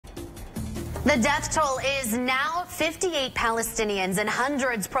The death toll is now 58 Palestinians and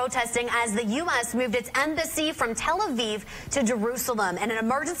hundreds protesting as the U.S. moved its embassy from Tel Aviv to Jerusalem. And an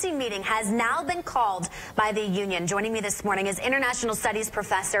emergency meeting has now been called by the union. Joining me this morning is International Studies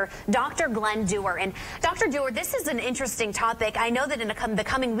professor Dr. Glen Duerr. And Dr. Duerr, this is an interesting topic. I know that in the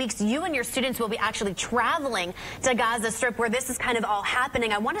coming weeks, you and your students will be actually traveling to Gaza Strip, where this is kind of all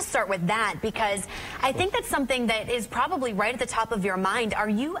happening. I want to start with that because I think that's something that is probably right at the top of your mind. Are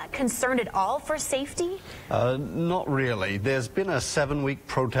you concerned at all for safety? Not really. There's been a 7-week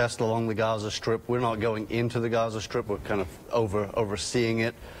protest along the Gaza Strip. We're not going into the Gaza Strip. We're kind of overseeing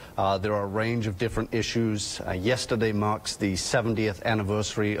it. There are a range of different issues. Yesterday marks the 70th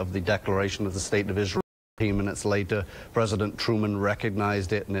anniversary of the declaration of the State of Israel. 15 minutes later, President Truman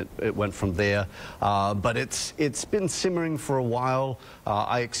recognized it, and it went from there. But it's been simmering for a while.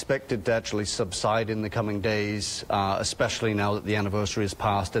 I expect it to actually subside in the coming days, especially now that the anniversary has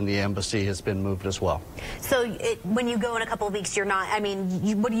passed and the embassy has been moved as well. So when you go in a couple of weeks, you're not,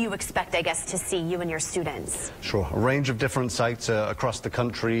 what do you expect, I guess, to see, you and your students? Sure. A range of different sites across the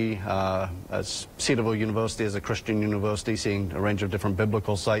country. As Cedarville University is a Christian university, seeing a range of different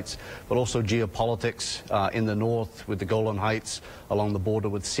biblical sites, but also geopolitics. In the north with the Golan Heights, along the border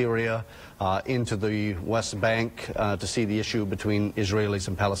with Syria, into the West Bank to see the issue between Israelis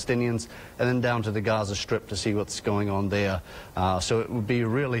and Palestinians, and then down to the Gaza Strip to see what's going on there. So it would be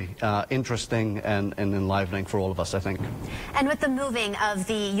really interesting and enlivening for all of us, I think. And with the moving of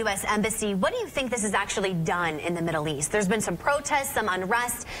the U.S. Embassy, what do you think this has actually done in the Middle East? There's been some protests, some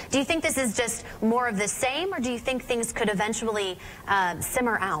unrest. Do you think this is just more of the same, or do you think things could eventually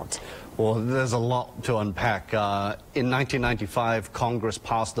simmer out? Well, there's a lot to unpack. In 1995, Congress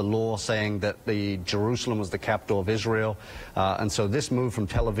passed a law saying that Jerusalem was the capital of Israel. And so this move from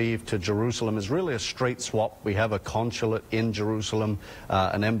Tel Aviv to Jerusalem is really a straight swap. We have a consulate in Jerusalem,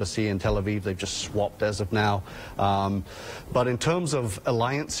 an embassy in Tel Aviv. They've just swapped as of now. But in terms of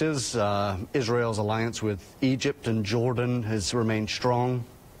alliances, Israel's alliance with Egypt and Jordan has remained strong.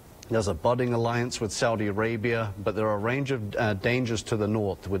 There's a budding alliance with Saudi Arabia, but there are a range of dangers to the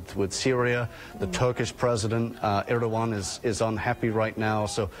north with Syria. The Turkish president, Erdogan, is unhappy right now.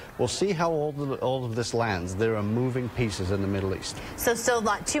 So we'll see how all of this lands. There are moving pieces in the Middle East. So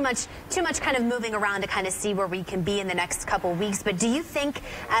too much kind of moving around to kind of see where we can be in the next couple weeks. But do you think,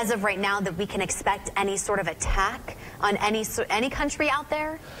 as of right now, that we can expect any sort of attack on any country out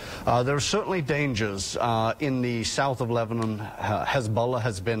there? There are certainly dangers. In the south of Lebanon, Hezbollah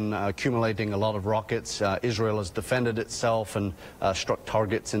has been accumulating a lot of rockets. Israel has defended itself and struck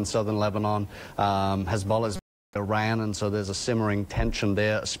targets in southern Lebanon. Hezbollah is Iran, and so there's a simmering tension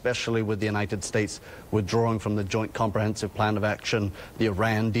there, especially with the United States withdrawing from the Joint Comprehensive Plan of Action, the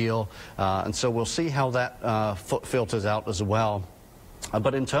Iran deal. And so we'll see how that filters out as well.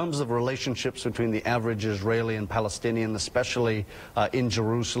 But in terms of relationships between the average Israeli and Palestinian, especially in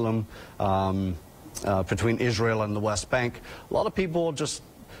Jerusalem, between Israel and the West Bank, a lot of people just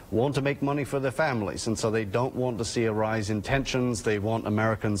want to make money for their families, and so they don't want to see a rise in tensions. They want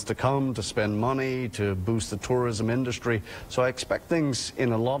Americans to come, to spend money, to boost the tourism industry. So I expect things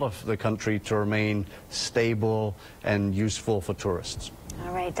in a lot of the country to remain stable and useful for tourists.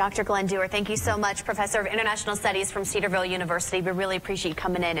 All right, Dr. Glen Duerr, thank you so much, Professor of International Studies from Cedarville University. We really appreciate you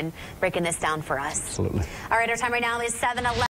coming in and breaking this down for us. Absolutely. All right, our time right now is 7:11.